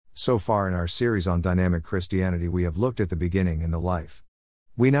So far in our series on dynamic Christianity, we have looked at the beginning and the life.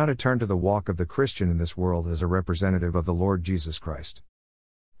 We now turn to the walk of the Christian in this world as a representative of the Lord Jesus Christ.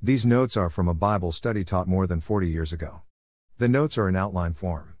 These notes are from a Bible study taught more than 40 years ago. The notes are in outline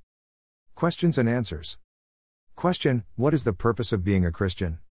form. Questions and answers. Question: what is the purpose of being a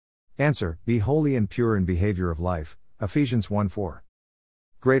Christian? Answer: be holy and pure in behavior of life. Ephesians 1:4.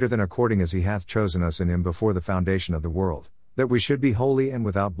 Greater than according as he hath chosen us in him before the foundation of the world, that we should be holy and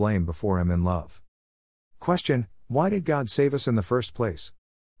without blame before him in love. Question: why did God save us in the first place?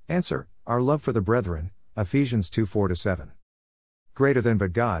 Answer: our love for the brethren. Ephesians 2:4-7. Greater than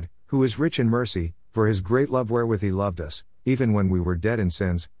but God, who is rich in mercy, for his great love wherewith he loved us, even when we were dead in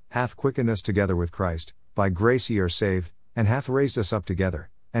sins, hath quickened us together with Christ, by grace ye are saved, and hath raised us up together,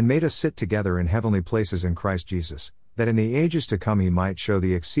 and made us sit together in heavenly places in Christ Jesus, that in the ages to come he might show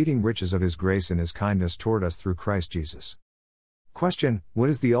the exceeding riches of his grace and his kindness toward us through Christ Jesus. Question: what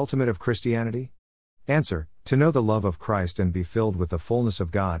is the ultimate of Christianity? Answer: to know the love of Christ and be filled with the fullness of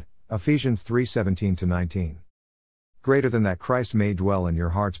God. Ephesians 3:17-19. Greater than that Christ may dwell in your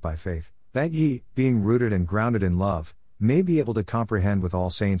hearts by faith, that ye, being rooted and grounded in love, may be able to comprehend with all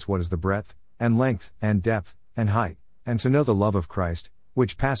saints what is the breadth, and length, and depth, and height, and to know the love of Christ,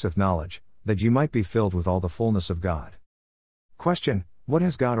 which passeth knowledge, that ye might be filled with all the fullness of God. Question: what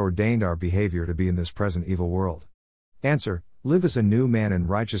has God ordained our behavior to be in this present evil world? Answer: live as a new man in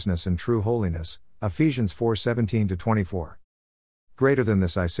righteousness and true holiness. Ephesians 4:17-24. Greater than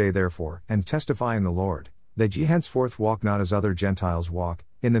this I say therefore, and testify in the Lord, that ye henceforth walk not as other Gentiles walk,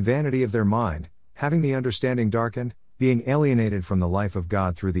 in the vanity of their mind, having the understanding darkened, being alienated from the life of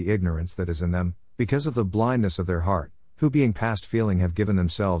God through the ignorance that is in them, because of the blindness of their heart, who being past feeling have given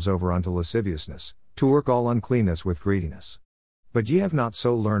themselves over unto lasciviousness, to work all uncleanness with greediness. But ye have not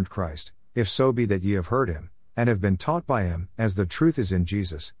so learned Christ, if so be that ye have heard him, and have been taught by him, as the truth is in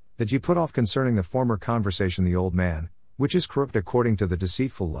Jesus, that ye put off concerning the former conversation the old man, which is corrupt according to the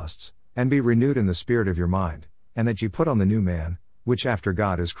deceitful lusts, and be renewed in the spirit of your mind, and that ye put on the new man, which after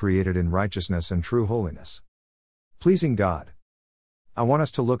God is created in righteousness and true holiness. Pleasing God. I want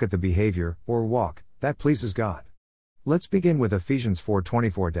us to look at the behavior, or walk, that pleases God. Let's begin with Ephesians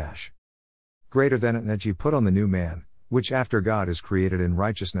 4:24. Greater than it that ye put on the new man, which after God is created in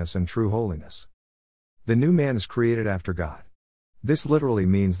righteousness and true holiness. The new man is created after God. This literally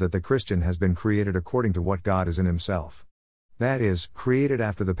means that the Christian has been created according to what God is in himself. That is, created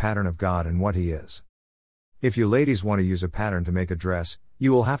after the pattern of God and what he is. If you ladies want to use a pattern to make a dress,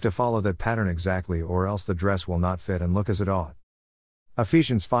 you will have to follow that pattern exactly, or else the dress will not fit and look as it ought.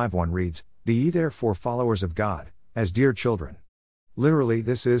 Ephesians 5:1 reads, be ye therefore followers of God, as dear children. Literally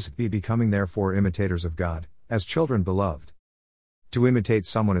this is, be becoming therefore imitators of God, as children beloved. To imitate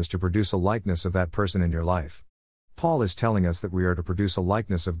someone is to produce a likeness of that person in your life. Paul is telling us that we are to produce a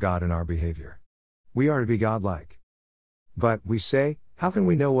likeness of God in our behavior. We are to be God-like. But, we say, how can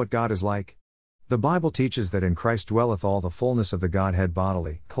we know what God is like? The Bible teaches that in Christ dwelleth all the fullness of the Godhead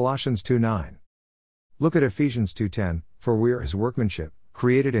bodily, Colossians 2:9. Look at Ephesians 2:10, for we are his workmanship,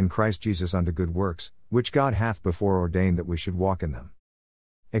 created in Christ Jesus unto good works, which God hath before ordained that we should walk in them.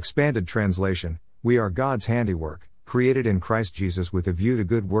 Expanded translation, we are God's handiwork, created in Christ Jesus with a view to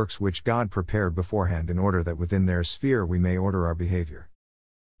good works which God prepared beforehand in order that within their sphere we may order our behavior.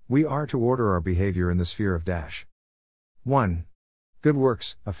 We are to order our behavior in the sphere of 1. Good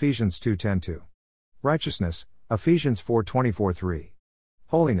works, Ephesians 2:10-2. Righteousness, Ephesians 4:24-3.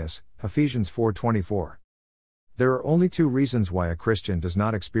 Holiness, Ephesians 4:24. There are only two reasons why a Christian does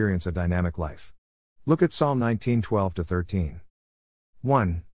not experience a dynamic life. Look at Psalm 19:12-13.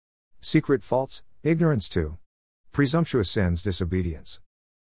 1. Secret faults, ignorance. 2. Presumptuous sins, disobedience.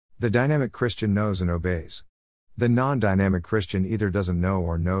 The dynamic Christian knows and obeys. The non-dynamic Christian either doesn't know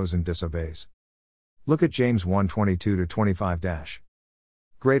or knows and disobeys. Look at James 1:22-25.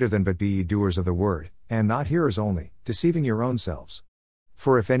 Greater than but be ye doers of the word, and not hearers only, deceiving your own selves.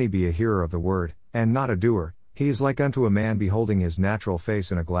 For if any be a hearer of the word, and not a doer, he is like unto a man beholding his natural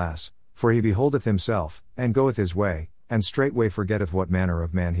face in a glass, for he beholdeth himself, and goeth his way, and straightway forgetteth what manner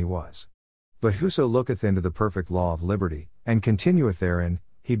of man he was. But whoso looketh into the perfect law of liberty, and continueth therein,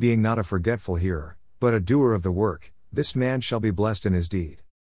 he being not a forgetful hearer, but a doer of the work, this man shall be blessed in his deed.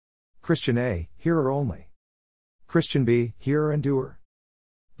 Christian A, hearer only. Christian B, hearer and doer.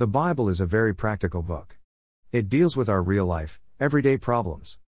 The Bible is a very practical book. It deals with our real life, everyday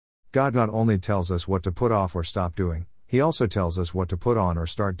problems. God not only tells us what to put off or stop doing, he also tells us what to put on or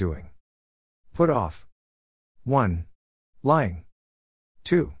start doing. Put off. 1. Lying.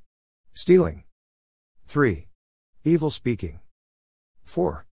 2. Stealing. 3. Evil speaking.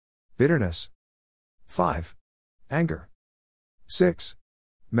 4. Bitterness. 5. Anger. 6.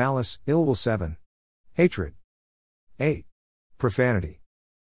 Malice, ill will. 7. Hatred. 8. Profanity.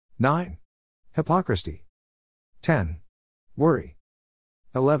 9. Hypocrisy. 10. Worry.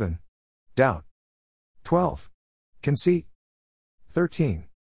 11. Doubt. 12. Conceit. 13.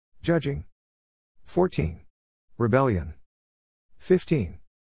 Judging. 14. Rebellion. 15.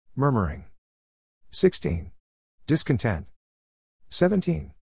 Murmuring. 16. Discontent.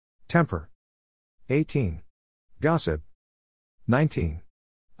 17. Temper. 18. Gossip. 19.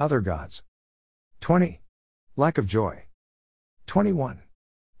 Other gods. 20. Lack of joy. 21.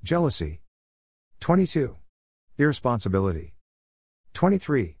 Jealousy. 22. Irresponsibility.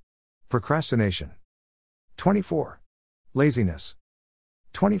 23. Procrastination. 24. Laziness.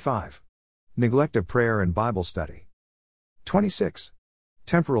 25. Neglect of prayer and Bible study. 26.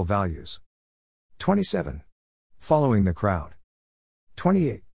 Temporal values. 27. Following the crowd.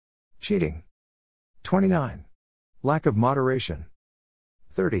 28. Cheating. 29. Lack of moderation.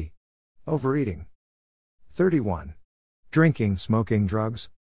 30. Overeating. 31. Drinking, smoking, drugs.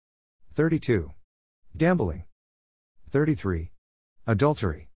 32. Gambling. 33.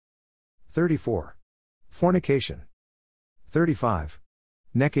 Adultery. 34. Fornication. 35.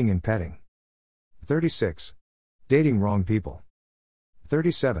 Necking and petting. 36. Dating wrong people.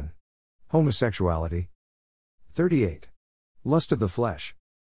 37. Homosexuality. 38. Lust of the flesh.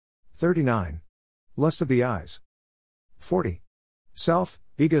 39. Lust of the eyes. 40. Self,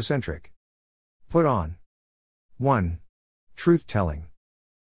 egocentric. Put on. 1. Truth telling.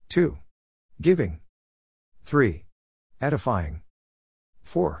 2. Giving. 3. Edifying.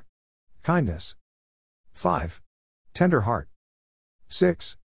 4. Kindness. 5. Tender heart.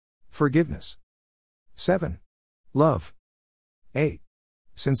 6. Forgiveness. 7. Love. 8.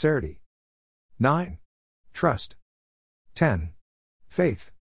 Sincerity. 9. Trust. 10.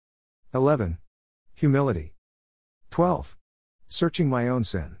 Faith. 11. Humility. 12. Searching my own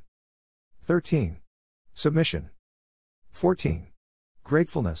sin. 13. Submission. 14.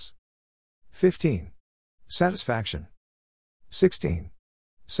 Gratefulness. 15. Satisfaction. 16.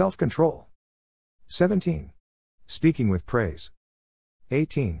 Self-control. 17. Speaking with praise.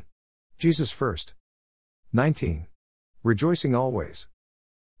 18. Jesus first. 19. Rejoicing always.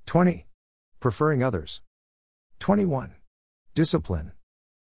 20. Preferring others. 21. Discipline.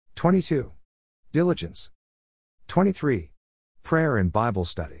 22. Diligence. 23. Prayer and Bible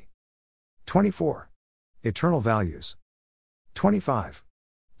study. 24. Eternal values. 25.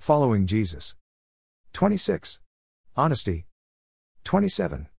 Following Jesus. 26. Honesty.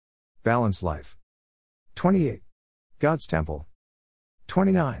 27. Balanced life. 28. God's temple.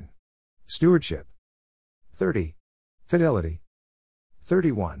 29. Stewardship. 30. Fidelity.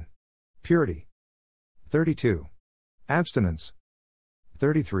 31. Purity. 32. Abstinence.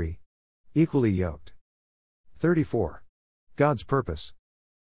 33. Equally yoked. 34. God's purpose.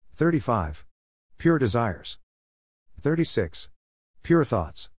 35. Pure desires. 36. Pure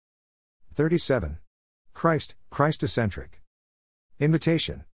thoughts. 37. Christ-centric.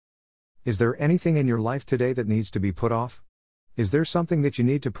 Invitation. Is there anything in your life today that needs to be put off? Is there something that you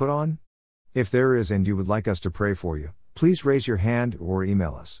need to put on? If there is and you would like us to pray for you, please raise your hand or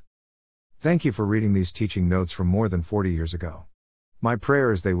email us. Thank you for reading these teaching notes from more than 40 years ago. My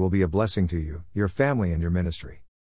prayer is they will be a blessing to you, your family and your ministry.